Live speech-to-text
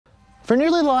For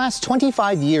nearly the last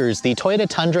 25 years, the Toyota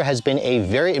Tundra has been a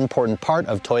very important part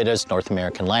of Toyota's North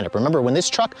American lineup. Remember, when this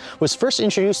truck was first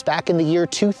introduced back in the year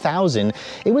 2000,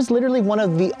 it was literally one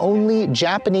of the only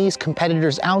Japanese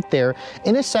competitors out there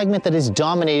in a segment that is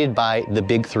dominated by the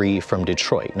big three from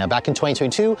Detroit. Now, back in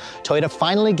 2022, Toyota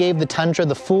finally gave the Tundra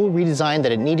the full redesign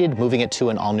that it needed, moving it to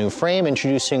an all-new frame,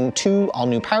 introducing two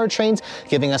all-new powertrains,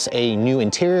 giving us a new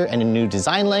interior and a new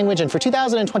design language. And for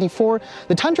 2024,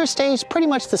 the Tundra stays pretty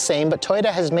much the same, but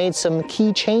Toyota has made some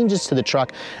key changes to the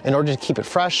truck in order to keep it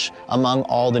fresh among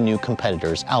all the new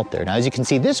competitors out there. Now, as you can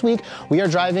see this week, we are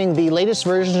driving the latest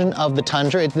version of the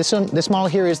Tundra. This model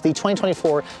here is the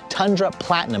 2024 Tundra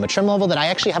Platinum, a trim level that I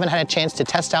actually haven't had a chance to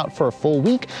test out for a full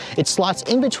week. It slots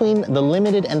in between the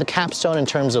Limited and the Capstone in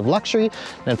terms of luxury.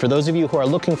 And for those of you who are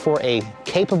looking for a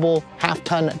capable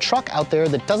half-ton truck out there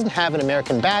that doesn't have an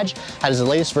American badge, how does the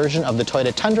latest version of the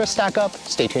Toyota Tundra stack up?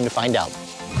 Stay tuned to find out.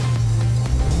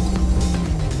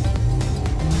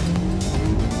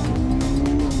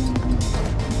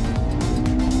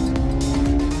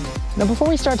 Now, before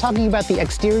we start talking about the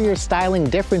exterior styling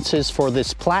differences for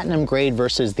this Platinum grade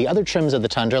versus the other trims of the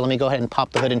Tundra, let me go ahead and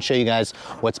pop the hood and show you guys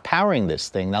what's powering this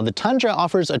thing. Now, the Tundra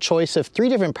offers a choice of 3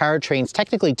 different powertrains,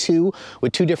 technically 2,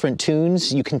 with 2 different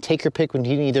tunes. You can take your pick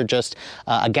between either just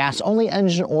a gas-only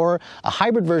engine or a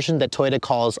hybrid version that Toyota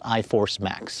calls iForce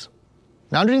Max.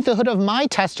 Now, underneath the hood of my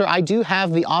tester, I do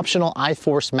have the optional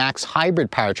iForce Max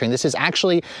hybrid powertrain. This is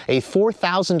actually a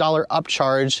 $4,000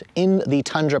 upcharge in the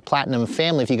Tundra Platinum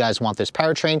family if you guys want this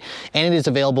powertrain, and it is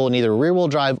available in either rear-wheel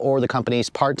drive or the company's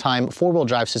part-time 4-wheel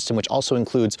drive system, which also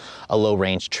includes a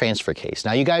low-range transfer case.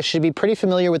 Now, you guys should be pretty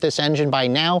familiar with this engine by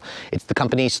now. It's the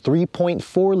company's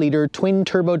 3.4-liter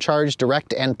twin-turbocharged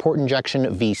direct and port injection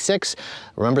V6.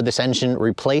 Remember, this engine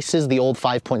replaces the old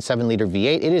 5.7-liter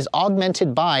V8. It is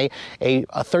augmented by a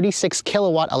 36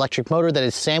 kilowatt electric motor that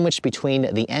is sandwiched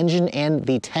between the engine and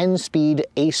the 10-speed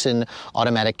ASIN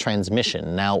automatic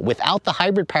transmission. Now, without the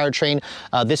hybrid powertrain,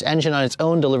 this engine on its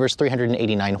own delivers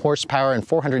 389 horsepower and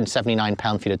 479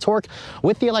 pound-feet of torque.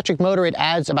 With the electric motor, it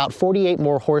adds about 48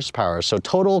 more horsepower. So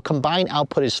total combined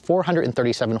output is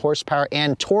 437 horsepower,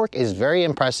 and torque is very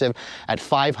impressive at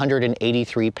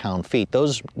 583 pound-feet.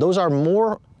 Those are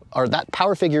more, or that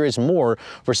power figure is more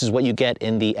versus what you get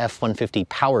in the F-150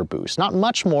 Power Boost. Not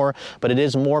much more, but it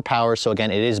is more power. So again,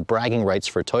 it is bragging rights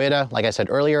for Toyota. Like I said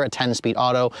earlier, a 10-speed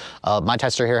auto. My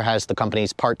tester here has the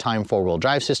company's part-time 4-wheel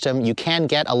drive system. You can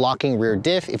get a locking rear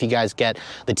diff if you guys get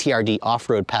the TRD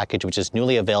off-road package, which is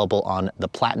newly available on the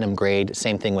Platinum grade.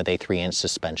 Same thing with a 3-inch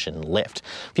suspension lift.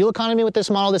 Fuel economy with this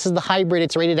model, this is the hybrid.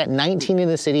 It's rated at 19 in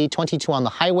the city, 22 on the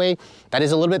highway. That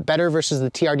is a little bit better versus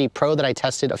the TRD Pro that I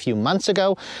tested a few months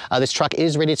ago. This truck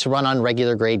is rated to run on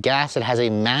regular grade gas. It has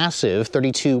a massive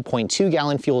 32.2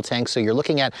 gallon fuel tank, so you're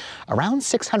looking at around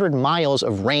 600 miles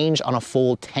of range on a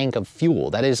full tank of fuel.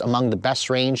 That is among the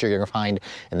best range you're gonna find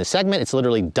in the segment. It's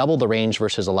literally double the range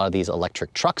versus a lot of these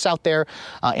electric trucks out there.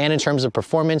 And in terms of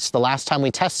performance, the last time we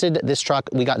tested this truck,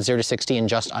 we got 0 to 60 in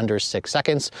just under 6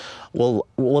 seconds.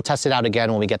 We'll test it out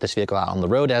again when we get this vehicle out on the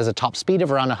road. It has a top speed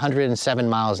of around 107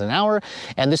 miles an hour,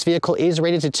 and this vehicle is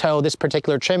rated to tow, this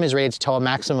particular trim is rated to tow a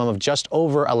maximum of just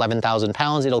over 11,000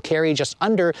 pounds. It'll carry just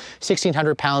under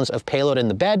 1,600 pounds of payload in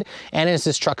the bed. And as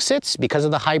this truck sits, because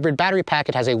of the hybrid battery pack,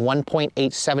 it has a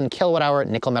 1.87 kilowatt hour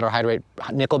nickel metal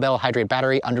hydrate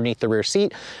battery underneath the rear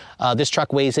seat. This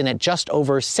truck weighs in at just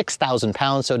over 6,000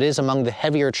 pounds, so it is among the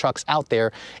heavier trucks out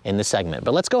there in the segment.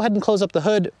 But let's go ahead and close up the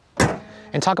hood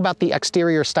and talk about the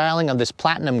exterior styling of this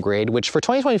Platinum grade, which for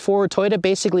 2024, Toyota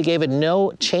basically gave it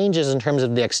no changes in terms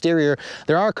of the exterior.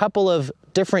 There are a couple of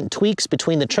different tweaks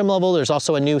between the trim level. There's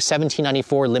also a new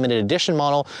 1794 limited edition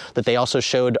model that they also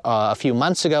showed a few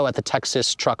months ago at the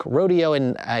Texas Truck Rodeo,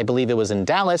 and I believe it was in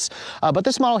Dallas. But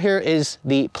this model here is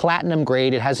the Platinum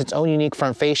grade. It has its own unique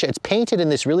front fascia. It's painted in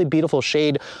this really beautiful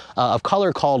shade of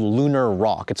color called Lunar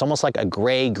Rock. It's almost like a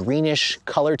gray, greenish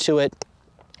color to it.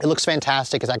 It looks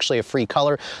fantastic. It's actually a free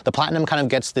color. The Platinum kind of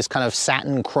gets this kind of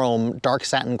satin chrome, dark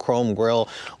satin chrome grille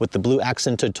with the blue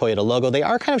accented Toyota logo. They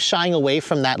are kind of shying away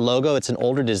from that logo. It's an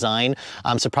older design.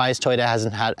 I'm surprised Toyota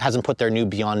hasn't put their new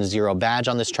Beyond Zero badge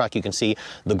on this truck. You can see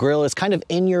the grille is kind of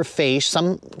in your face.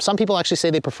 Some people actually say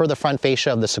they prefer the front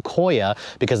fascia of the Sequoia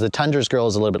because the Tundra's grille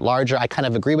is a little bit larger. I kind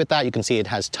of agree with that. You can see it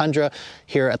has Tundra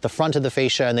here at the front of the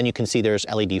fascia, and then you can see there's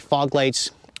LED fog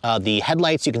lights. The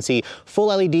headlights, you can see full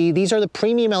LED. These are the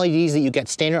premium LEDs that you get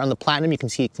standard on the Platinum. You can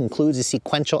see it includes a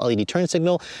sequential LED turn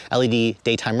signal, LED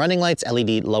daytime running lights,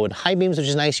 LED low and high beams, which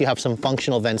is nice. You have some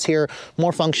functional vents here,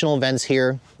 more functional vents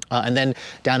here. And then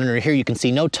down under here, you can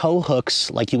see no tow hooks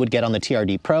like you would get on the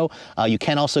TRD Pro. You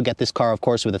can also get this car, of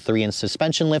course, with a 3-inch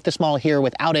suspension lift. This model here,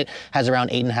 without it, has around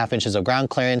 8.5 inches of ground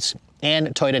clearance.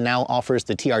 And Toyota now offers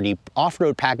the TRD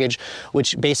off-road package,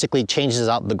 which basically changes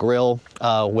out the grille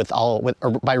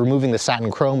by removing the satin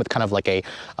chrome with kind of like a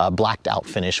blacked out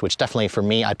finish, which definitely for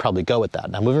me, I'd probably go with that.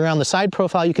 Now moving around the side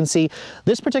profile, you can see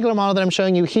this particular model that I'm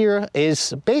showing you here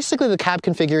is basically the cab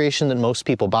configuration that most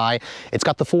people buy. It's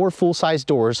got the 4 full-size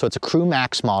doors, so it's a Crew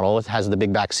Max model. It has the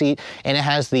big back seat, and it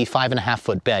has the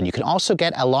 5.5-foot bed. You can also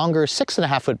get a longer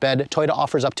 6.5-foot bed. Toyota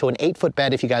offers up to an 8-foot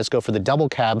bed if you guys go for the double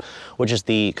cab, which is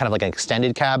the kind of like an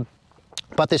extended cab.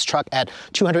 But this truck at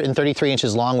 233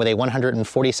 inches long with a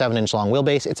 147-inch long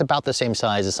wheelbase, it's about the same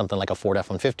size as something like a Ford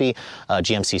F-150,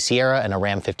 GMC Sierra, and a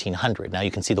Ram 1500. Now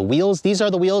you can see the wheels. These are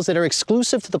the wheels that are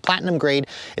exclusive to the Platinum grade.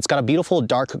 It's got a beautiful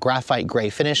dark graphite gray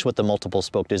finish with the multiple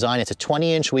spoke design. It's a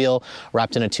 20-inch wheel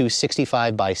wrapped in a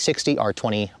 265 by 60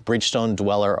 R20 Bridgestone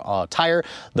Dweller tire.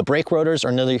 The brake rotors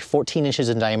are nearly 14 inches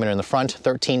in diameter in the front,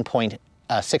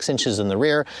 13.6 inches in the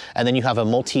rear, and then you have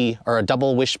a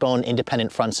double wishbone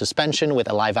independent front suspension with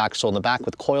a live axle in the back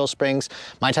with coil springs.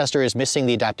 My tester is missing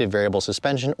the adaptive variable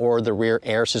suspension or the rear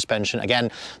air suspension.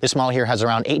 Again, this model here has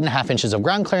around 8.5 inches of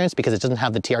ground clearance because it doesn't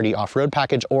have the TRD off-road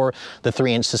package or the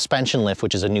 3-inch suspension lift,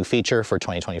 which is a new feature for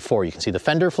 2024. You can see the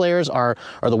fender flares or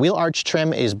the wheel arch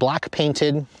trim is black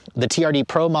painted. The TRD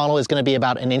Pro model is going to be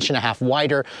about 1.5 inches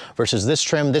wider versus this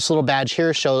trim. This little badge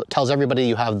here tells everybody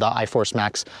you have the iForce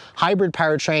Max hybrid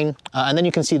powertrain. And then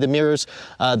you can see the mirrors.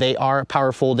 They are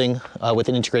power folding with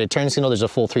an integrated turn signal. There's a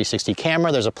full 360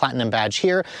 camera. There's a Platinum badge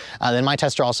here. Then my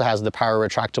tester also has the power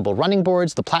retractable running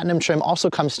boards. The Platinum trim also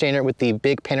comes standard with the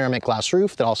big panoramic glass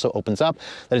roof that also opens up.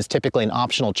 That is typically an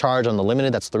optional charge on the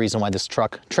Limited. That's the reason why this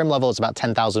truck trim level is about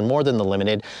 10,000 more than the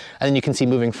Limited. And then you can see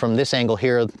moving from this angle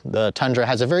here, the Tundra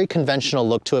has a very conventional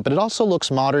look to it, but it also looks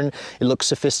modern. It looks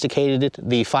sophisticated.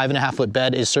 The 5.5-foot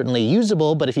bed is certainly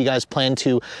usable, but if you guys plan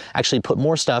to actually put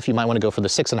more stuff, you might want to go for the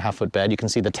 6.5-foot bed. You can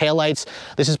see the taillights.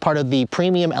 This is part of the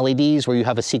premium LEDs where you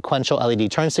have a sequential LED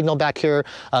turn signal back here.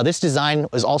 This design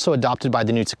was also adopted by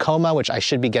the new Tacoma, which I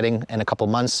should be getting in a couple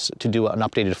months to do an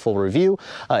updated full review.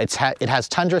 It has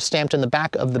Tundra stamped in the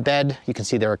back of the bed. You can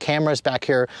see there are cameras back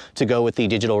here to go with the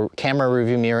digital camera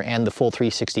review mirror and the full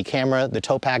 360 camera. The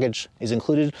tow package is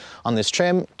included on this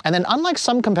trim. And then unlike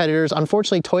some competitors,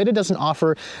 unfortunately, Toyota doesn't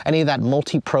offer any of that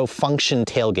multi-pro function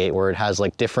tailgate where it has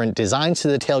like different designs to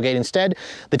the tailgate. Instead,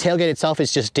 the tailgate itself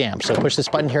is just damp. So push this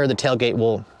button here, the tailgate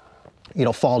will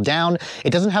fall down.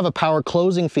 It doesn't have a power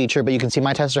closing feature, but you can see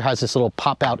my tester has this little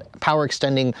pop out power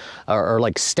extending or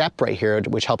like step right here,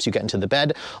 which helps you get into the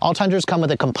bed. All Tundras come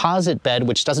with a composite bed,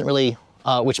 which doesn't really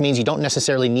which means you don't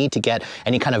necessarily need to get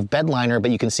any kind of bed liner,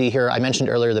 but you can see here, I mentioned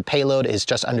earlier, the payload is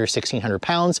just under 1,600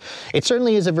 pounds. It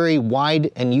certainly is a very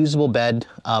wide and usable bed,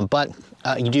 but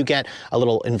you do get a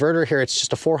little inverter here. It's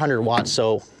just a 400 watts.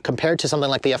 So compared to something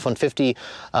like the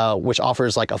F-150, which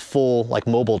offers like a full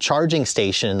mobile charging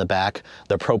station in the back,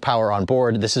 the Pro Power on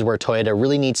board, this is where Toyota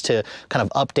really needs to kind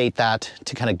of update that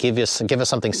to kind of give us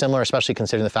something similar, especially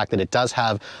considering the fact that it does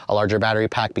have a larger battery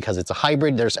pack because it's a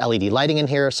hybrid. There's LED lighting in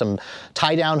here, some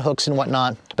tie down hooks and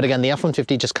whatnot. But again, the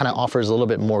F-150 just kind of offers a little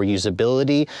bit more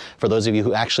usability for those of you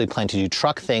who actually plan to do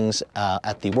truck things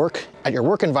at your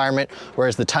work environment,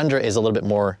 whereas the Tundra is a little bit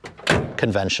more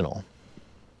conventional.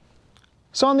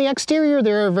 So on the exterior,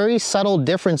 there are very subtle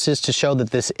differences to show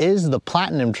that this is the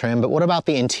Platinum trim, but what about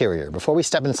the interior? Before we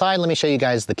step inside, let me show you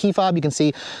guys the key fob. You can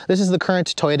see this is the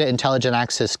current Toyota Intelligent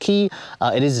Access key.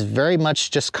 It is very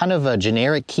much just kind of a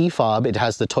generic key fob. It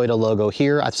has the Toyota logo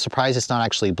here. I'm surprised it's not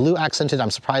actually blue accented. I'm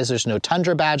surprised there's no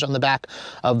Tundra badge on the back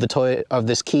of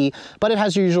this key, but it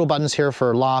has your usual buttons here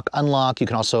for lock, unlock. You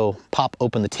can also pop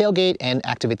open the tailgate and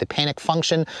activate the panic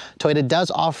function. Toyota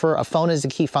does offer a phone as a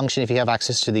key function if you have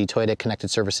access to the Toyota Connected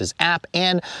Services app,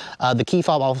 and the key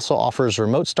fob also offers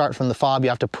remote start from the fob. You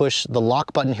have to push the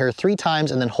lock button here 3 times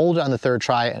and then hold it on the 3rd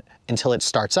try until it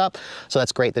starts up. So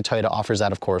that's great that Toyota offers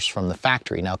that, of course, from the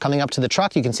factory. Now coming up to the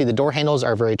truck, you can see the door handles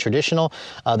are very traditional.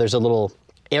 There's a little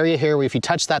area here where if you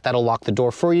touch that, that'll lock the door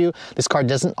for you. This car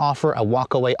doesn't offer a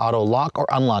walk-away auto lock or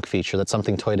unlock feature. That's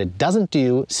something Toyota doesn't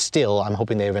do still. I'm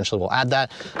hoping they eventually will add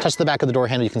that. Touch the back of the door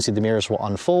handle, you can see the mirrors will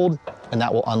unfold and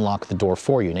that will unlock the door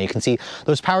for you. Now you can see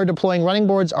those power deploying running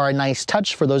boards are a nice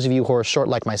touch for those of you who are short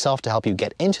like myself to help you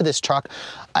get into this truck.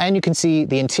 And you can see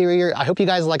the interior. I hope you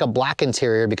guys like a black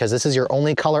interior because this is your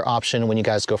only color option when you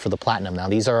guys go for the Platinum. Now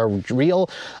these are real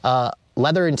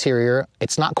leather interior.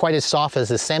 It's not quite as soft as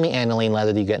the semi-aniline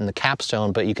leather that you get in the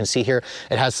Capstone, but you can see here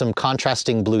it has some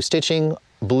contrasting blue stitching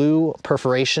blue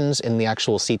perforations in the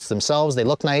actual seats themselves. They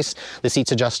look nice. The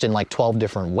seats adjust in like 12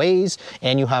 different ways,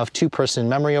 and you have 2-person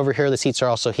memory over here. The seats are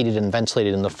also heated and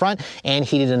ventilated in the front and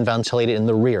heated and ventilated in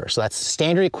the rear. So that's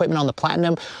standard equipment on the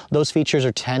Platinum. Those features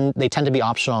tend to be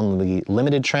optional on the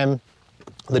limited trim.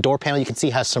 The door panel, you can see,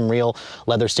 has some real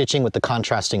leather stitching with the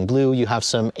contrasting blue. You have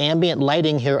some ambient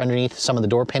lighting here underneath some of the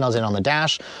door panels and on the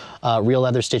dash. Real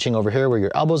leather stitching over here where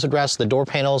your elbows would rest. The door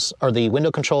panels, or the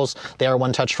window controls, they are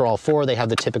one touch for all 4. They have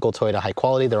the typical Toyota high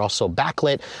quality. They're also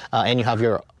backlit, and you have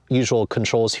your usual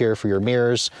controls here for your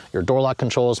mirrors, your door lock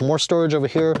controls, more storage over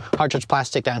here, hard touch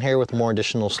plastic down here with more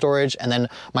additional storage. And then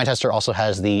my tester also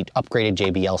has the upgraded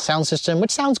JBL sound system,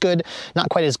 which sounds good, not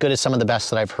quite as good as some of the best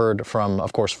that I've heard from,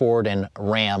 of course, Ford and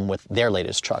Ram with their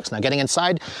latest trucks. Now, getting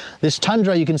inside this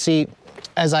Tundra, you can see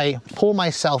as I pull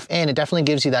myself in, it definitely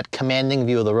gives you that commanding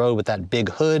view of the road with that big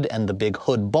hood and the big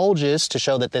hood bulges to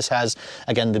show that this has,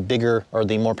 again, the bigger or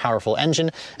the more powerful engine.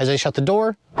 As I shut the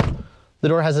door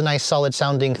has a nice solid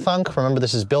sounding thunk. Remember,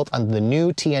 this is built on the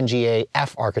new TNGA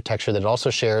F architecture that it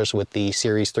also shares with the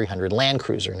Series 300 Land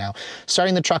Cruiser. Now,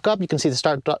 starting the truck up, you can see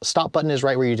the stop button is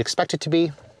right where you'd expect it to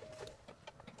be.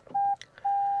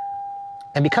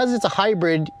 And because it's a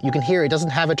hybrid, you can hear it doesn't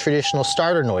have a traditional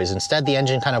starter noise. Instead, the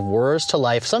engine kind of whirs to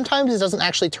life. Sometimes it doesn't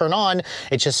actually turn on,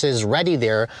 it just says ready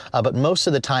there, but most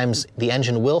of the times the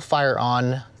engine will fire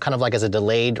on, kind of like as a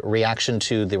delayed reaction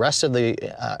to the rest of the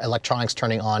electronics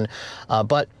turning on.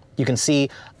 But you can see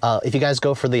if you guys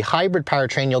go for the hybrid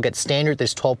powertrain, you'll get standard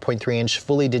this 12.3-inch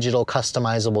fully digital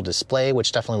customizable display,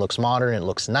 which definitely looks modern, it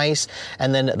looks nice.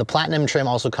 And then the Platinum trim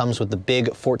also comes with the big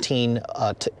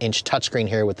 14-inch touchscreen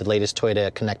here with the latest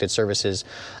Toyota Connected Services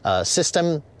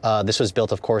system. This was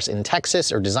built, of course, in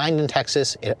Texas, or designed in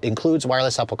Texas. It includes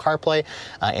wireless Apple CarPlay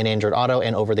and Android Auto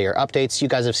and over-the-air updates. You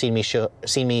guys have seen me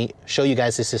show you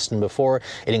guys this system before.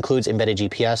 It includes embedded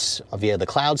GPS via the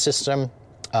cloud system.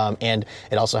 And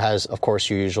it also has, of course,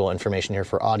 your usual information here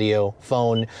for audio,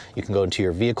 phone. You can go into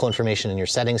your vehicle information and your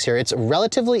settings here. It's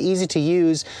relatively easy to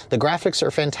use. The graphics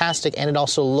are fantastic, and it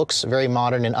also looks very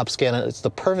modern and upscale, and it's the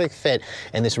perfect fit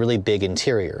in this really big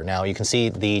interior. Now, you can see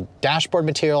the dashboard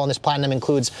material on this Platinum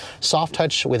includes soft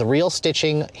touch with real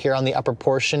stitching here on the upper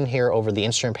portion here over the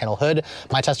instrument panel hood.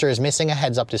 My tester is missing a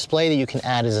heads-up display that you can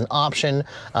add as an option,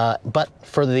 but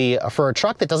for a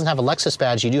truck that doesn't have a Lexus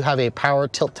badge, you do have a power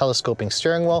tilt telescoping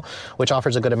steering wheel, which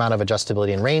offers a good amount of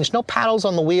adjustability and range. No paddles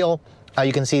on the wheel.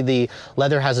 You can see the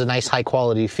leather has a nice high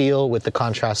quality feel with the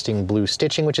contrasting blue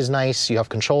stitching, which is nice. You have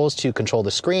controls to control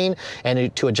the screen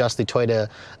and to adjust the Toyota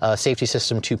Safety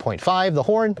System 2.5. The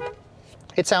horn,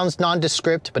 it sounds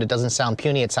nondescript, but it doesn't sound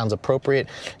puny. It sounds appropriate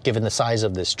given the size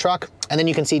of this truck. And then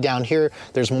you can see down here,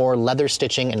 there's more leather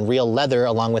stitching and real leather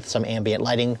along with some ambient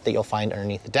lighting that you'll find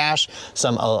underneath the dash.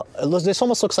 This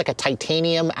almost looks like a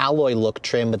titanium alloy look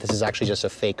trim, but this is actually just a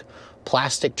fake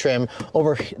plastic trim.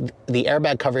 Over the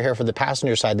airbag cover here for the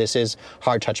passenger side, this is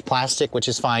hard touch plastic, which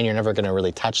is fine. You're never gonna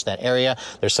really touch that area.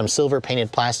 There's some silver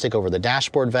painted plastic over the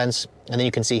dashboard vents. And then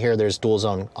you can see here, there's dual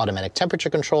zone automatic temperature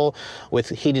control with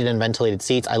heated and ventilated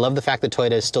seats. I love the fact that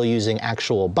Toyota is still using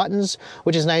actual buttons,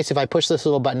 which is nice. If I push this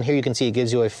little button here, you can see it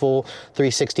gives you a full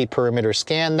 360 perimeter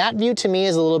scan. That view to me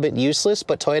is a little bit useless,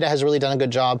 but Toyota has really done a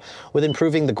good job with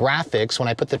improving the graphics. When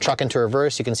I put the truck into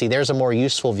reverse, you can see there's a more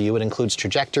useful view. It includes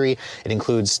trajectory, it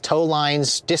includes tow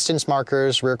lines, distance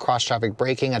markers, rear cross traffic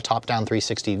braking, a top-down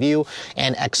 360 view,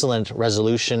 and excellent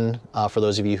resolution for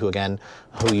those of you who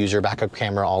use your backup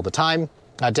camera all the time.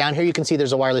 Down here you can see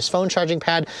there's a wireless phone charging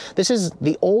pad. This is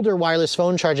the older wireless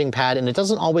phone charging pad, and it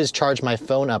doesn't always charge my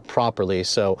phone up properly.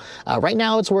 So right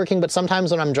now it's working, but sometimes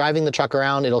when I'm driving the truck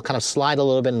around, it'll kind of slide a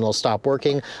little bit and it'll stop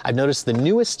working. I've noticed the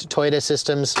newest Toyota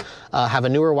systems have a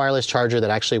newer wireless charger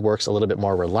that actually works a little bit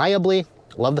more reliably.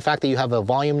 Love the fact that you have a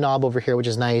volume knob over here, which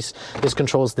is nice. This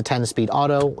controls the 10-speed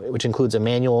auto, which includes a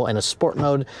manual and a sport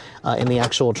mode in the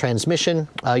actual transmission.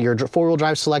 Your four-wheel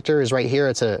drive selector is right here.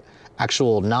 It's a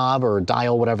actual knob or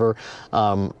dial, whatever,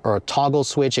 or a toggle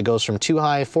switch. It goes from 2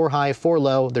 high, 4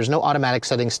 low. There's no automatic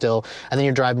setting still. And then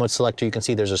your drive mode selector, you can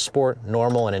see there's a sport,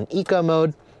 normal, and an eco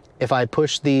mode. If I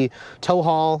push the tow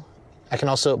haul, I can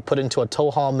also put it into a tow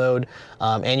haul mode,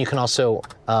 and you can also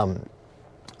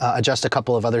adjust a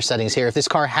couple of other settings here. If this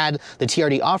car had the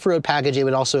TRD off-road package, it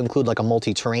would also include like a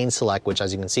multi-terrain select, which,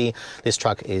 as you can see, this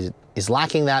truck is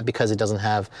lacking that because it doesn't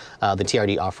have the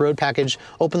TRD off-road package.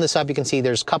 Open this up, you can see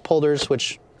there's cup holders,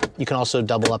 which You can also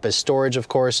double up as storage, of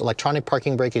course. Electronic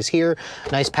parking brake is here.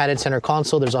 Nice padded center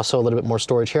console. There's also a little bit more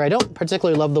storage here. I don't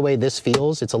particularly love the way this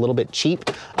feels. It's a little bit cheap.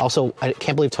 Also, I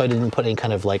can't believe Toyota didn't put any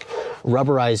kind of like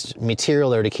rubberized material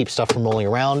there to keep stuff from rolling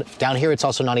around. Down here, it's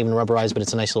also not even rubberized, but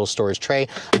it's a nice little storage tray.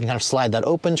 You can kind of slide that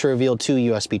open to reveal 2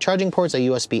 USB charging ports, a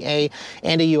USB-A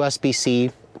and a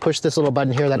USB-C. Push this little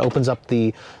button here that opens up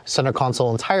the center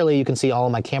console entirely. You can see all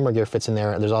of my camera gear fits in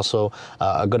there. There's also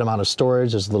a good amount of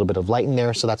storage. There's a little bit of light in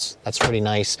there, so that's pretty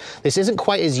nice. This isn't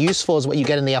quite as useful as what you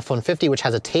get in the F-150, which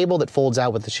has a table that folds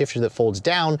out with the shifter that folds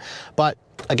down, but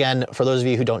again, for those of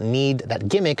you who don't need that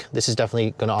gimmick, this is definitely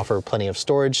going to offer plenty of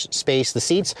storage space. The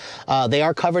seats, they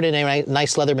are covered in a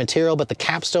nice leather material, but the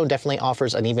Capstone definitely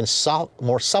offers an even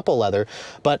more supple leather.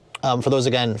 But for those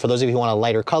of you who want a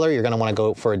lighter color, you're going to want to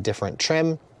go for a different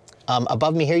trim.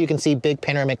 Above me here, you can see big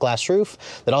panoramic glass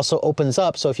roof that also opens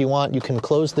up. So if you want, you can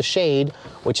close the shade,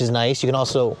 which is nice. You can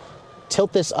also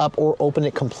tilt this up or open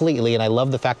it completely. And I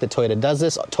love the fact that Toyota does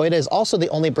this. Toyota is also the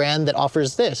only brand that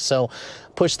offers this. So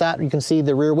push that, you can see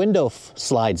the rear window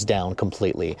slides down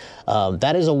completely.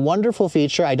 That is a wonderful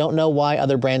feature. I don't know why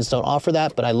other brands don't offer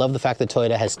that, but I love the fact that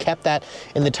Toyota has kept that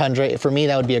in the Tundra. For me,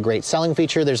 that would be a great selling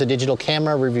feature. There's a digital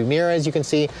camera rearview mirror, as you can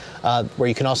see, where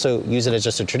you can also use it as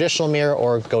just a traditional mirror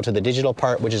or go to the digital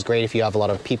part, which is great if you have a lot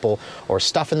of people or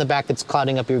stuff in the back that's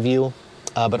clouding up your view.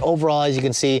 But overall, as you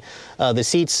can see, the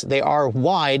seats, they are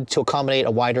wide to accommodate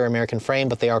a wider American frame,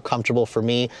 but they are comfortable for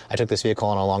me. I took this vehicle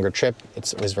on a longer trip.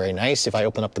 It was very nice. If I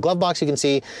open up the glove box, you can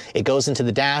see it goes into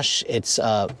the dash. It's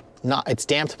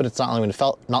damped, but it's not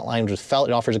lined with felt.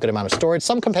 It offers a good amount of storage.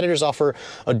 Some competitors offer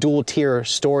a dual tier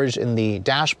storage in the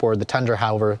dashboard. The Tundra,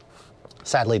 however,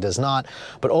 sadly does not.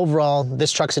 But overall,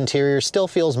 this truck's interior still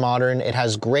feels modern. It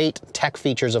has great tech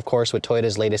features, of course, with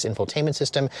Toyota's latest infotainment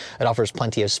system. It offers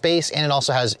plenty of space, and it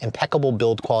also has impeccable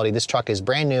build quality. This truck is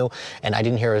brand new, and I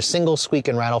didn't hear a single squeak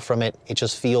and rattle from it. It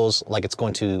just feels like it's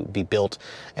going to be built,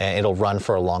 and it'll run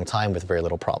for a long time with very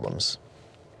little problems.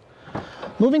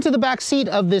 Moving to the back seat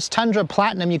of this Tundra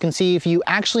Platinum, you can see if you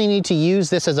actually need to use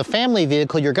this as a family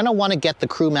vehicle, you're going to want to get the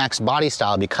Crew Max body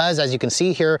style, because as you can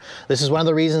see here, this is one of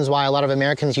the reasons why a lot of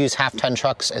Americans use half-ton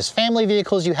trucks as family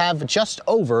vehicles. You have just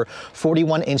over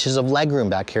 41 inches of legroom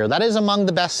back here. That is among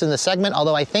the best in the segment,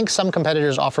 although I think some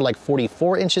competitors offer like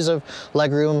 44 inches of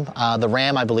legroom. The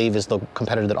Ram, I believe, is the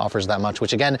competitor that offers that much,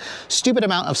 which again, stupid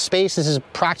amount of space. This is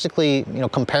practically,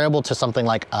 comparable to something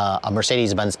like a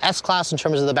Mercedes-Benz S-Class in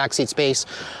terms of the backseat space.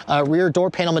 Rear door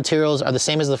panel materials are the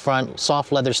same as the front,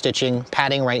 soft leather stitching,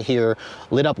 padding right here,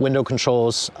 lit up window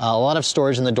controls, a lot of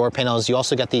storage in the door panels. You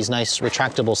also get these nice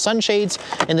retractable sunshades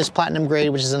in this Platinum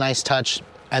grade, which is a nice touch.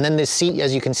 And then this seat,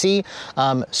 as you can see,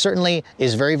 certainly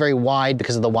is very, very wide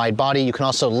because of the wide body. You can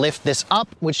also lift this up,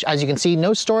 which, as you can see,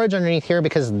 no storage underneath here,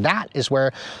 because that is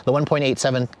where the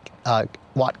 1.87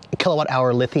 kilowatt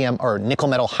hour lithium or nickel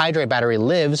metal hydride battery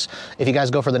lives. If you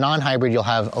guys go for the non-hybrid, you'll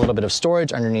have a little bit of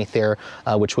storage underneath there,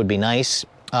 which would be nice.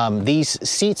 These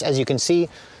seats, as you can see,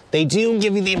 they do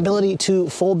give you the ability to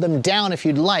fold them down if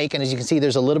you'd like. And as you can see,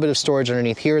 there's a little bit of storage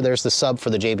underneath here. There's the sub for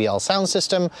the JBL sound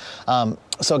system.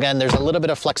 So again, there's a little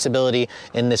bit of flexibility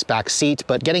in this back seat.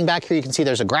 But getting back here, you can see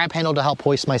there's a grab handle to help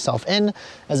hoist myself in.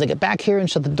 As I get back here and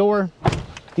shut the door,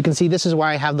 you can see this is where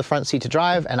I have the front seat to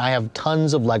drive, and I have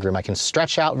tons of legroom. I can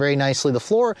stretch out very nicely. The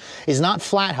floor is not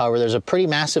flat, however. There's a pretty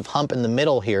massive hump in the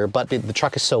middle here, but the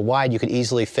truck is so wide you could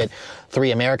easily fit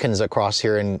 3 Americans across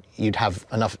here, and you'd have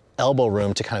enough elbow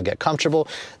room to kind of get comfortable.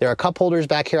 There are cup holders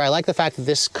back here. I like the fact that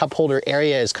this cup holder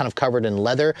area is kind of covered in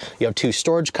leather. You have 2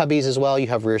 storage cubbies as well. You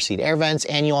have rear seat air vents,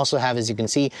 and you also have, as you can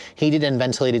see, heated and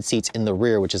ventilated seats in the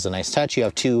rear, which is a nice touch. You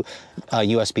have 2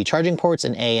 USB charging ports,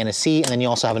 an A and a C, and then you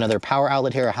also have another power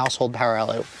outlet here, a household power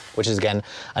outlet, which is again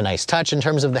a nice touch. In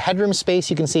terms of the headroom space,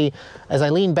 you can see as I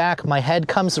lean back, my head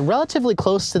comes relatively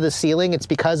close to the ceiling. It's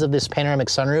because of this panoramic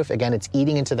sunroof. Again, it's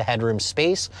eating into the headroom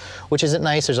space, which isn't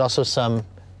nice. There's also some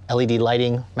LED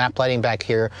lighting, map lighting back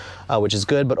here, which is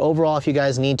good. But overall, if you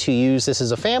guys need to use this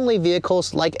as a family vehicle,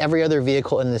 like every other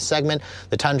vehicle in this segment,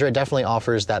 the Tundra definitely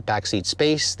offers that backseat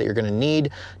space that you're gonna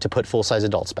need to put full-size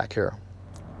adults back here.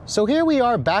 So here we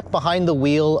are back behind the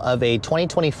wheel of a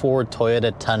 2024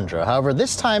 Toyota Tundra. However,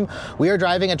 this time we are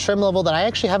driving a trim level that I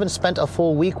actually haven't spent a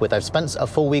full week with. I've spent a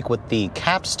full week with the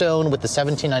Capstone, with the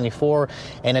 1794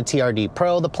 and a TRD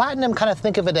Pro. The Platinum, kind of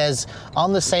think of it as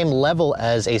on the same level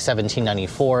as a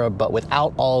 1794, but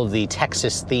without all of the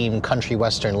Texas themed country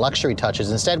western luxury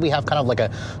touches. Instead, we have kind of like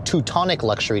a Teutonic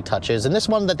luxury touches. And this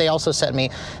one that they also sent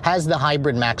me has the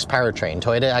hybrid max powertrain.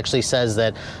 Toyota actually says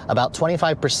that about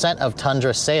 25% of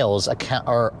Tundra sales sales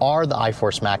are the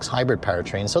iForce Max hybrid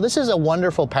powertrain. So this is a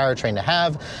wonderful powertrain to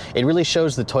have. It really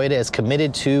shows that Toyota is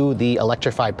committed to the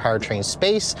electrified powertrain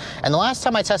space. And the last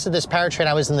time I tested this powertrain,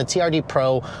 I was in the TRD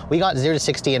Pro. We got 0 to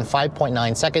 60 in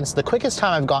 5.9 seconds. The quickest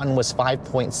time I've gotten was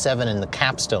 5.7 in the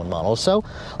Capstone model. So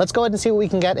let's go ahead and see what we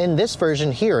can get in this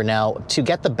version here. Now, to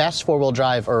get the best four-wheel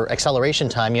drive or acceleration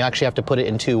time, you actually have to put it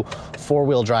into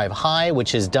four-wheel drive high,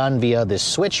 which is done via this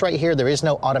switch right here. There is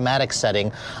no automatic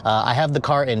setting. I have the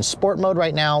car in sport mode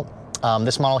right now.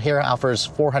 This model here offers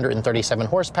 437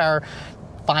 horsepower,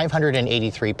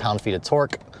 583 pound-feet of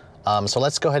torque. So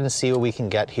let's go ahead and see what we can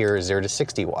get here 0 to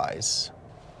 60 wise.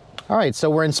 All right,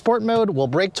 so we're in sport mode. We'll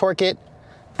brake torque it.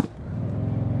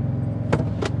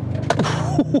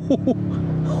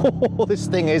 Oh, this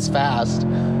thing is fast.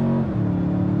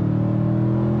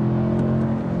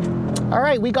 All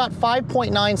right, we got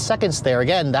 5.9 seconds there.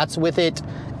 Again, that's with it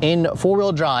in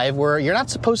four-wheel drive, where you're not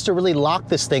supposed to really lock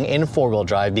this thing in four-wheel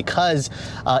drive because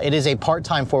it is a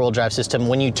part-time four-wheel drive system.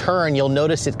 When you turn, you'll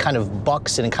notice it kind of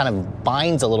bucks and kind of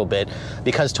binds a little bit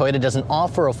because Toyota doesn't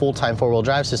offer a full-time four-wheel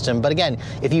drive system. But again,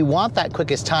 if you want that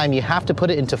quickest time, you have to put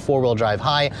it into four-wheel drive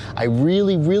high. I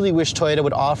really, really wish Toyota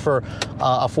would offer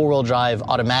a four-wheel drive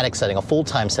automatic setting, a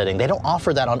full-time setting. They don't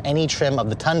offer that on any trim of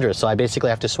the Tundra, so I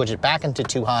basically have to switch it back into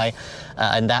 2 high,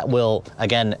 and that will,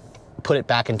 again, put it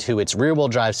back into its rear-wheel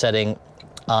drive setting.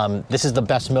 This is the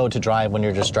best mode to drive when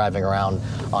you're just driving around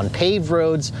on paved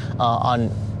roads. On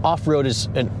off-road is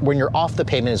when you're off the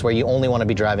pavement is where you only want to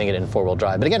be driving it in four-wheel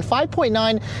drive. But again,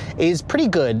 5.9 is pretty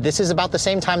good. This is about the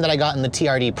same time that I got in the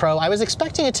TRD Pro. I was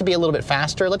expecting it to be a little bit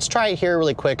faster. Let's try it here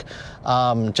really quick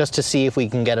just to see if we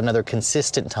can get another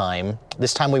consistent time.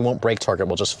 This time we won't brake torque it,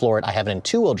 we'll just floor it. I have it in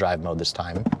two-wheel drive mode this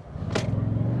time.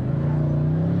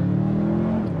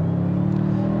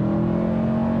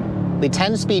 The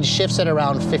 10-speed shifts at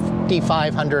around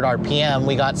 5,500 RPM.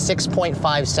 We got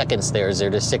 6.5 seconds there, 0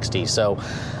 to 60. So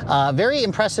very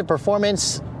impressive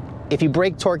performance. If you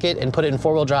brake torque it and put it in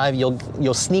four-wheel drive,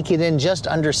 you'll sneak it in just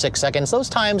under 6 seconds. Those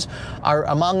times are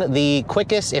among the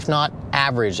quickest, if not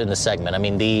average, in the segment. I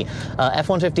mean, the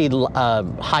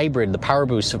F-150 hybrid, the Power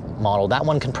Boost model, that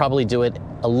one can probably do it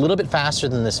a little bit faster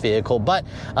than this vehicle, but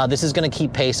this is going to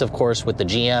keep pace, of course, with the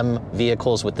GM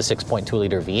vehicles with the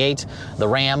 6.2-liter V8, the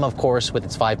Ram, of course, with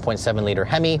its 5.7-liter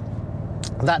Hemi.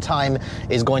 That time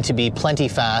is going to be plenty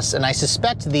fast, and I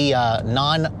suspect the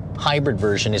non-hybrid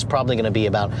version is probably going to be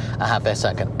about a half a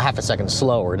second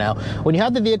slower. Now, when you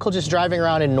have the vehicle just driving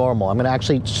around in normal, I'm going to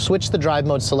actually switch the drive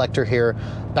mode selector here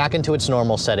back into its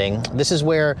normal setting. This is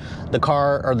where the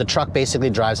car or the truck basically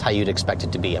drives how you'd expect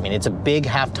it to be. I mean, it's a big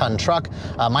half-ton truck.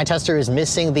 My tester is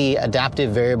missing the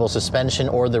adaptive variable suspension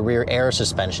or the rear air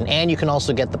suspension, and you can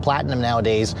also get the Platinum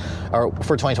nowadays, or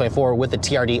for 2024, with the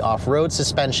TRD off-road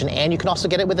suspension, and you can also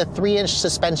get it with a 3-inch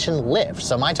suspension lift.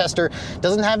 So my tester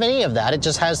doesn't have any of that. It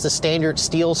just has the standard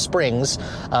steel springs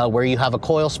where you have a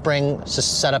coil spring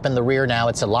set up in the rear. Now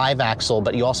it's a live axle,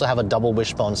 but you also have a double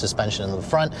wishbone suspension in the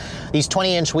front. These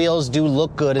 20-inch wheels do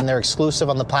look good, and they're exclusive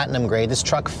on the Platinum grade. This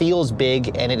truck feels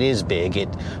big, and it is big. It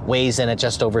weighs in at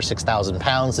just over 6,000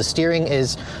 pounds. The steering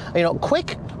is,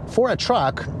 quick for a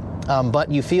truck, but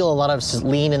you feel a lot of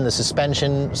lean in the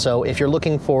suspension. So if you're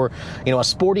looking for, a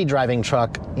sporty driving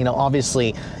truck,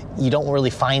 obviously you don't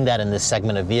really find that in this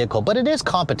segment of vehicle, but it is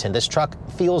competent. This truck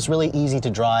feels really easy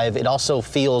to drive. It also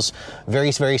feels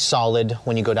very, very solid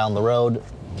when you go down the road.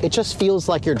 It just feels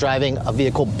like you're driving a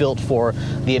vehicle built for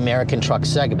the American truck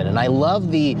segment. And I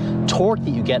love the torque that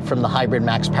you get from the Hybrid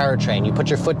Max powertrain. You put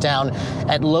your foot down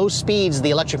at low speeds, the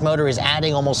electric motor is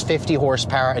adding almost 50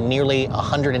 horsepower and nearly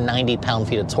 190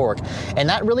 pound-feet of torque. And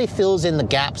that really fills in the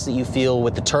gaps that you feel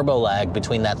with the turbo lag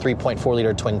between that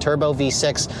 3.4-liter twin-turbo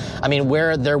V6. I mean,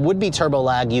 where there would be turbo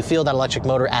lag, you feel that electric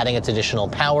motor adding its additional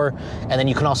power. And then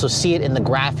you can also see it in the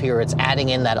graph here. It's adding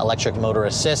in that electric motor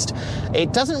assist.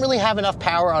 It doesn't really have enough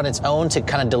power on its own to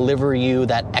kind of deliver you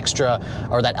that extra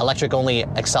or that electric only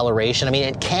acceleration. I mean,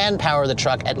 it can power the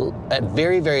truck at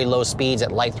very, very low speeds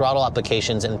at light throttle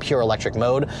applications in pure electric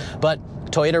mode, but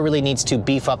Toyota really needs to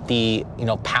beef up the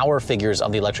power figures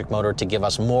of the electric motor to give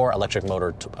us more electric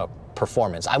motor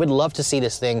performance. I would love to see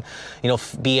this thing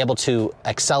be able to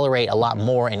accelerate a lot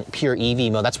more in pure EV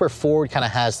mode. That's where Ford kind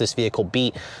of has this vehicle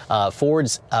beat.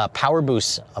 Ford's Power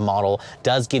Boost model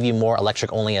does give you more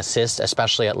electric only assist,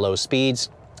 especially at low speeds.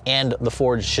 And the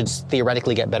Ford should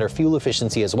theoretically get better fuel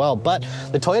efficiency as well. But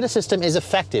the Toyota system is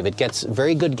effective. It gets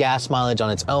very good gas mileage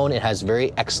on its own. It has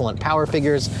very excellent power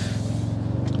figures.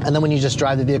 And then when you just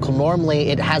drive the vehicle normally,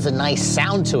 it has a nice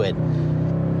sound to it.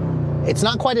 It's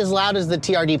not quite as loud as the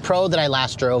TRD Pro that I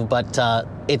last drove, but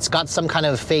It's got some kind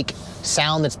of fake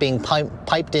sound that's being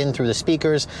piped in through the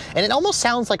speakers, and it almost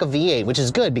sounds like a V8, which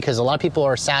is good because a lot of people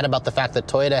are sad about the fact that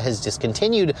Toyota has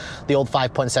discontinued the old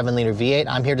 5.7 liter V8.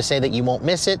 I'm here to say that you won't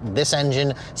miss it. This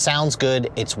engine sounds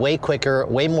good. It's way quicker,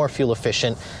 way more fuel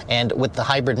efficient, and with the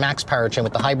hybrid max powertrain,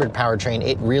 with the hybrid powertrain,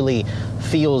 it really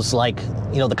feels like,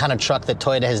 you know, the kind of truck that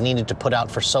Toyota has needed to put out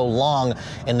for so long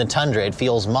in the Tundra. It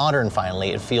feels modern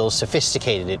finally. It feels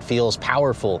sophisticated. It feels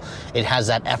powerful. It has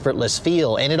that effortless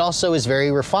feel, and it also is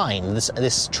very refined.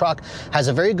 This truck has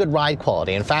a very good ride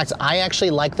quality. In fact, I actually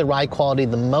like the ride quality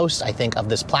the most, I think, of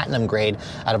this Platinum grade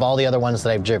out of all the other ones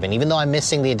that I've driven. Even though I'm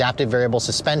missing the adaptive variable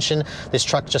suspension, this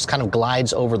truck just kind of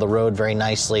glides over the road very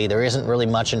nicely. There isn't really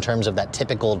much in terms of that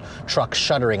typical truck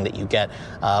shuddering that you get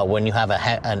when you have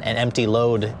an empty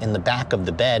load in the back of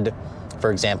the bed,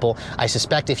 for example. I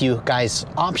suspect if you guys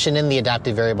option in the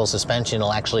adaptive variable suspension,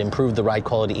 it'll actually improve the ride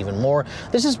quality even more.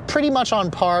 This is pretty much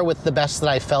on par with the best that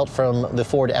I felt from the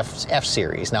Ford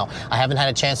F-Series. Now, I haven't had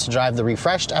a chance to drive the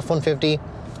refreshed F-150,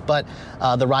 but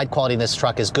the ride quality in this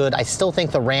truck is good. I still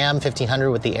think the Ram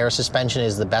 1500 with the air suspension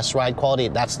is the best ride quality.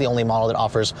 That's the only model that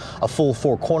offers a full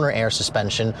four-corner air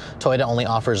suspension. Toyota only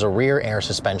offers a rear air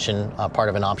suspension, part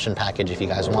of an option package if you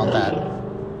guys want that.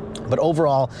 But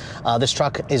overall, this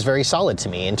truck is very solid to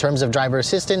me. In terms of driver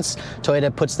assistance,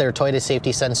 Toyota puts their Toyota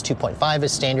Safety Sense 2.5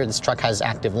 as standard. This truck has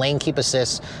active lane keep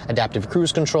assist, adaptive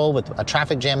cruise control with a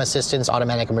traffic jam assistance,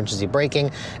 automatic emergency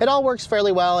braking. It all works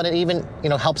fairly well, and it even, you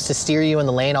know, helps to steer you in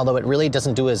the lane, although it really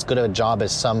doesn't do as good a job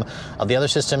as some of the other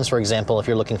systems. For example, if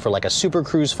you're looking for like a super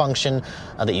cruise function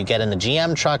that you get in the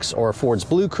GM trucks or Ford's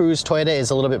Blue Cruise, Toyota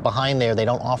is a little bit behind there. They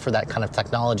don't offer that kind of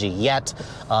technology yet.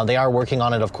 They are working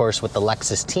on it, of course, with the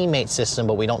Lexus Teammate system,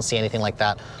 but we don't see anything like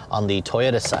that on the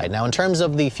Toyota side. Now, in terms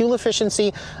of the fuel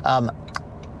efficiency,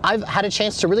 I've had a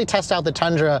chance to really test out the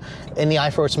Tundra in the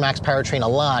iForce Max powertrain a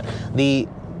lot. The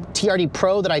TRD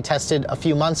Pro that I tested a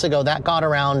few months ago, that got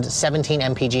around 17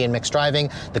 mpg in mixed driving.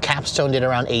 The Capstone did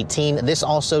around 18. This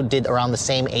also did around the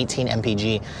same 18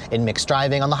 mpg in mixed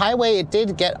driving. On the highway, it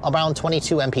did get around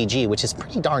 22 mpg, which is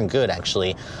pretty darn good,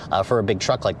 actually, for a big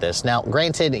truck like this. Now,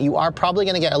 granted, you are probably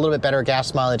going to get a little bit better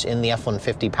gas mileage in the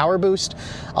F-150 Power Boost,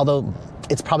 although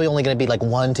it's probably only going to be like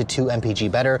 1 to 2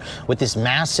 mpg better. With this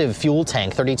massive fuel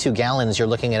tank, 32 gallons, you're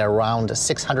looking at around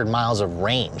 600 miles of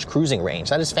range, cruising range.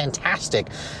 That is fantastic.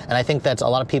 And I think that a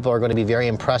lot of people are going to be very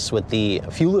impressed with the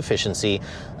fuel efficiency,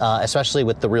 especially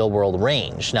with the real world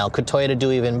range. Now, could Toyota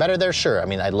do even better there? Sure. I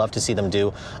mean, I'd love to see them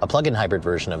do a plug-in hybrid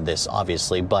version of this,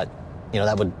 obviously, but you know,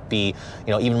 that would be,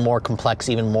 you know, even more complex,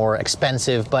 even more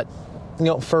expensive. But you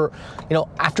know,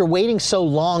 after waiting so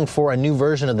long for a new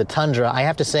version of the Tundra, I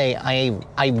have to say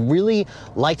I really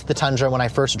liked the Tundra when I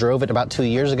first drove it about 2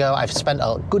 years ago. I've spent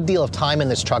a good deal of time in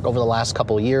this truck over the last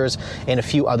couple of years in a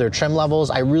few other trim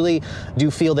levels. I really do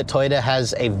feel that Toyota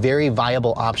has a very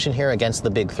viable option here against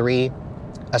the big three,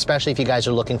 especially if you guys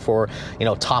are looking for, you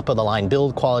know, top of the line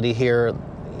build quality here,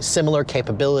 similar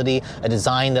capability, a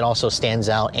design that also stands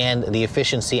out, and the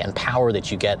efficiency and power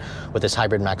that you get with this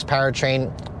hybrid max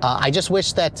powertrain. I just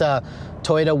wish that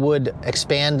Toyota would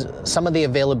expand some of the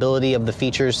availability of the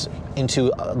features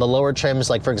into the lower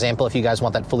trims. Like, for example, if you guys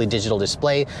want that fully digital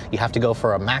display, you have to go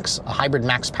for a hybrid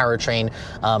max powertrain.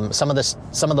 Some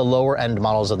of the lower end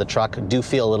models of the truck do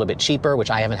feel a little bit cheaper, which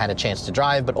I haven't had a chance to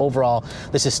drive, but overall,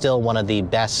 this is still one of the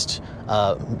best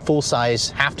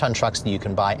full-size half-ton trucks that you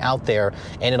can buy out there,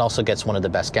 and it also gets one of the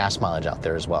best gas mileage out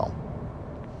there as well.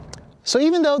 So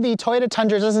even though the Toyota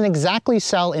Tundra doesn't exactly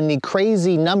sell in the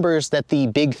crazy numbers that the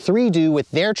big three do with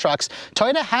their trucks,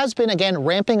 Toyota has been, again,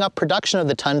 ramping up production of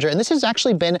the Tundra, and this has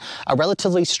actually been a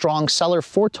relatively strong seller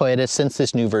for Toyota since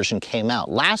this new version came out.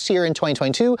 Last year in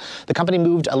 2022, the company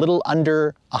moved a little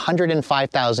under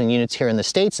 105,000 units here in the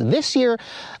States. This year,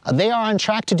 they are on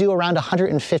track to do around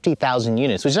 150,000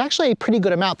 units, which is actually a pretty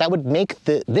good amount. That would make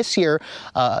this year,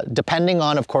 depending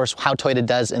on, of course, how Toyota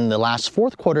does in the last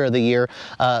fourth quarter of the year,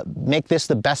 make this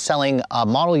the best-selling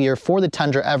model year for the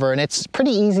Tundra ever, and it's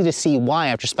pretty easy to see why.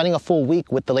 After spending a full week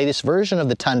with the latest version of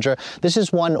the Tundra, this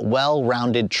is one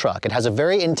well-rounded truck. It has a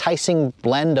very enticing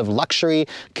blend of luxury,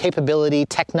 capability,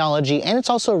 technology, and it's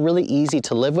also really easy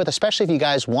to live with, especially if you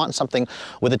guys want something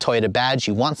with a Toyota badge.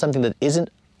 You want something that isn't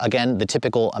again, the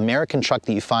typical American truck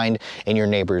that you find in your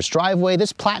neighbor's driveway.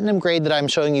 This Platinum grade that I'm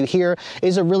showing you here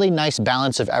is a really nice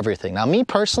balance of everything. Now, me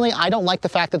personally, I don't like the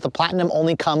fact that the Platinum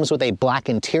only comes with a black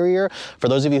interior. For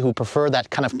those of you who prefer that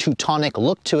kind of Teutonic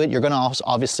look to it, you're gonna also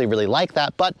obviously really like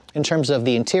that. But in terms of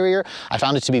the interior, I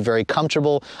found it to be very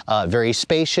comfortable, very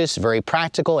spacious, very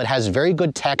practical. It has very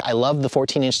good tech. I love the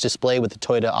 14-inch display with the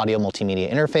Toyota Audio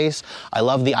Multimedia interface. I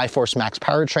love the iForce Max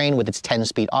powertrain with its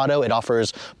 10-speed auto. It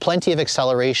offers plenty of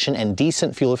acceleration and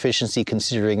decent fuel efficiency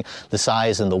considering the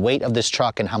size and the weight of this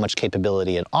truck and how much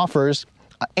capability it offers.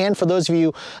 And for those of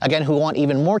you, again, who want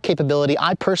even more capability,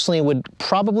 I personally would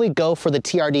probably go for the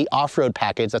TRD off-road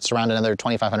package. That's around another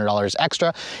 $2,500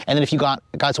 extra. And then if you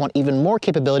guys want even more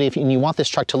capability, if you want this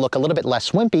truck to look a little bit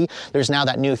less wimpy, there's now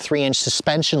that new 3-inch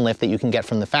suspension lift that you can get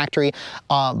from the factory.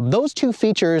 Those two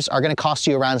features are going to cost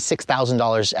you around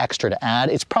 $6,000 extra to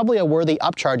add. It's probably a worthy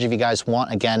upcharge if you guys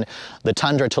want, again, the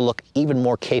Tundra to look even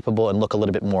more capable and look a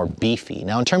little bit more beefy.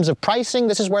 Now, in terms of pricing,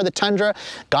 this is where the Tundra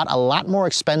got a lot more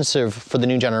expensive for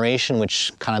the new generation, which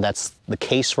kind of that's the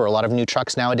case for a lot of new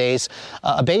trucks nowadays.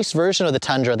 A base version of the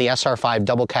Tundra, the SR5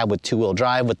 double cab with two-wheel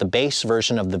drive with the base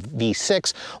version of the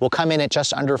V6 will come in at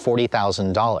just under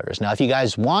 $40,000. Now, if you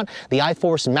guys want the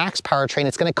iForce Max powertrain,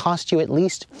 it's going to cost you at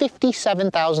least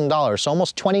 $57,000, so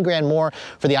almost 20 grand more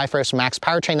for the iForce Max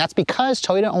powertrain. That's because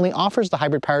Toyota only offers the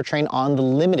hybrid powertrain on the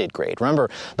limited grade. Remember,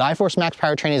 the iForce Max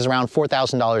powertrain is around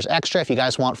 $4,000 extra. If you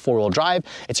guys want four-wheel drive,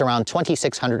 it's around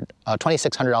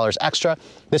 $2,600 extra.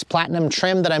 This Platinum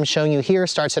trim that I'm showing you here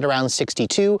starts at around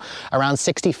 62, around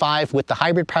 65 with the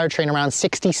hybrid powertrain, around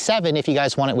 67 if you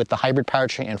guys want it with the hybrid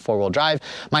powertrain and four-wheel drive.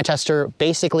 My tester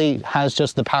basically has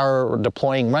just the power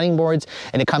deploying running boards,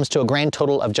 and it comes to a grand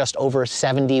total of just over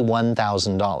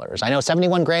 $71,000. I know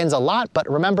 71 grand's a lot, but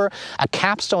remember, a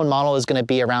Capstone model is going to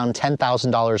be around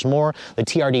 $10,000 more. The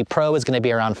TRD Pro is going to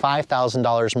be around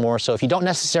 $5,000 more. So if you don't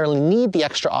necessarily need the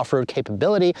extra off-road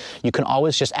capability, you can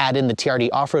always just add in the TRD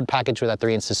off-road package with that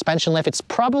 3-inch suspension lift. It's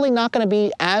probably not going to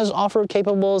be as off-road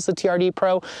capable as the TRD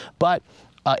Pro, but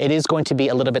it is going to be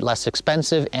a little bit less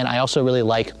expensive, and I also really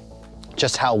like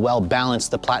just how well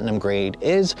balanced the Platinum grade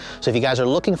is. So if you guys are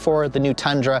looking for the new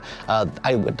Tundra,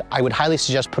 I would highly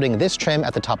suggest putting this trim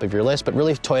at the top of your list, but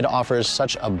really Toyota offers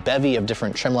such a bevy of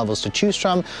different trim levels to choose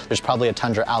from. There's probably a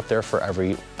Tundra out there for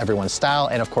everyone's style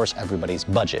and of course everybody's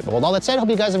budget. But with all that said, I hope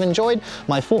you guys have enjoyed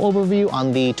my full overview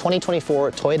on the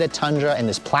 2024 Toyota Tundra and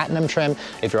this Platinum trim.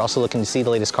 If you're also looking to see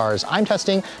the latest cars I'm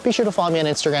testing, be sure to follow me on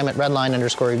Instagram at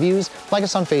redline_reviews, like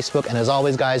us on Facebook, and as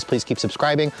always guys, please keep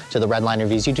subscribing to the Redline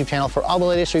Reviews YouTube channel for all the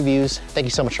latest reviews. Thank you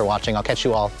so much for watching. I'll catch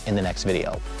you all in the next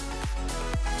video.